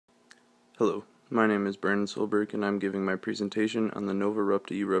Hello, my name is Brandon Solberg and I'm giving my presentation on the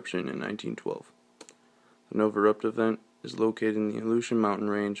Novarupta Eruption in 1912. The Novarupta event is located in the Aleutian Mountain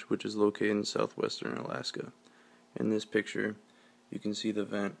Range, which is located in southwestern Alaska. In this picture, you can see the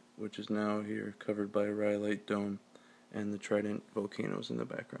vent, which is now here covered by a rhyolite dome, and the Trident volcanoes in the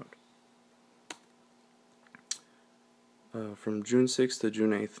background. From June 6th to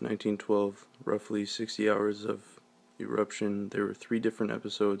June 8th, 1912, roughly 60 hours of eruption. There were 3 different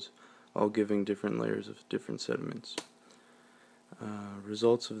episodes, all giving different layers of different sediments.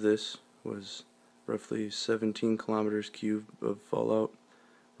 Results of this was roughly 17 kilometers cubed of fallout,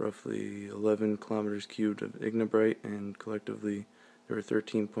 roughly 11 kilometers cubed of ignebrite, and collectively there were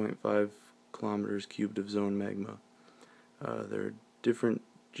 13.5 kilometers cubed of zone magma. There are different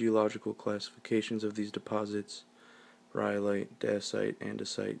geological classifications of these deposits: rhyolite, dacite,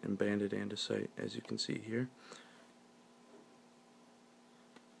 andesite, and banded andesite, as you can see here.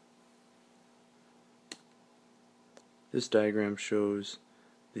 This diagram shows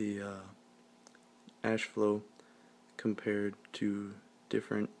the ash flow compared to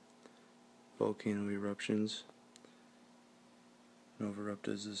different volcano eruptions. Novarupta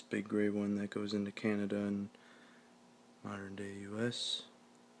is this big gray one that goes into Canada and modern day US.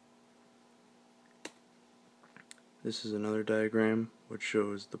 This is another diagram which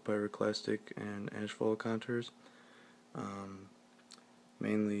shows the pyroclastic and ashfall contours.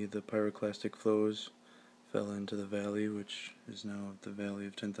 Mainly the pyroclastic flows fell into the valley, which is now the Valley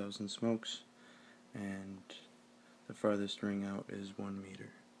of 10,000 Smokes, and the farthest ring out is 1 meter.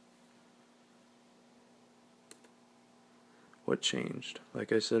 What changed?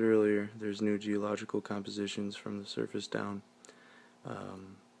 Like I said earlier, there's new geological compositions from the surface down.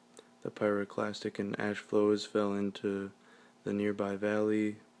 The pyroclastic and ash flows fell into the nearby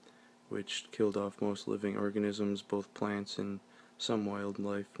valley, which killed off most living organisms, both plants and some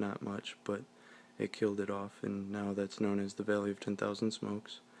wildlife, not much, but it killed it off, and now that's known as the Valley of 10,000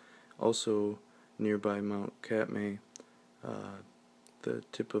 Smokes. Also, nearby Mount Katmai, the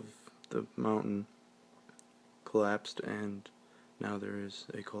tip of the mountain collapsed, and now there is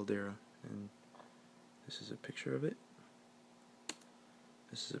a caldera, and this is a picture of it.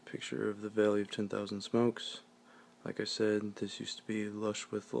 This is a picture of the Valley of 10,000 Smokes. Like I said, this used to be lush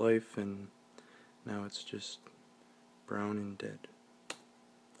with life, and now it's just brown and dead.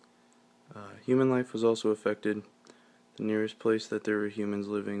 Human life was also affected. The nearest place that there were humans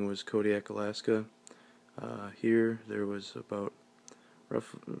living was Kodiak, Alaska. Here there was about,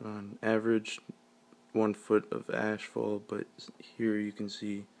 on average, 1 foot of ash fall, but here you can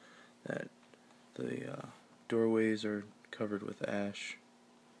see that the doorways are covered with ash.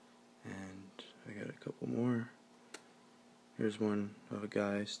 And I got a couple more. Here's one of a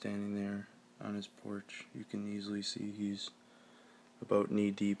guy standing there on his porch. You can easily see he's about knee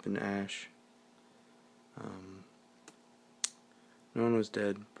deep in ash. No one was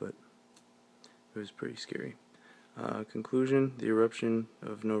dead, but it was pretty scary. Conclusion: the eruption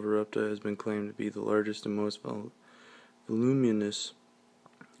of Novarupta has been claimed to be the largest and most voluminous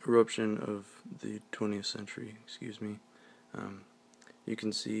eruption of the 20th century. You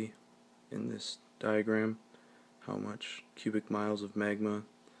can see in this diagram how much cubic miles of magma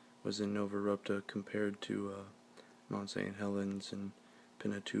was in Novarupta compared to Mount St. Helens and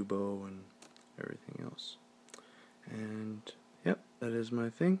Pinatubo and everything else. And yep, that is my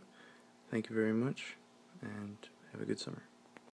thing. Thank you very much, and have a good summer.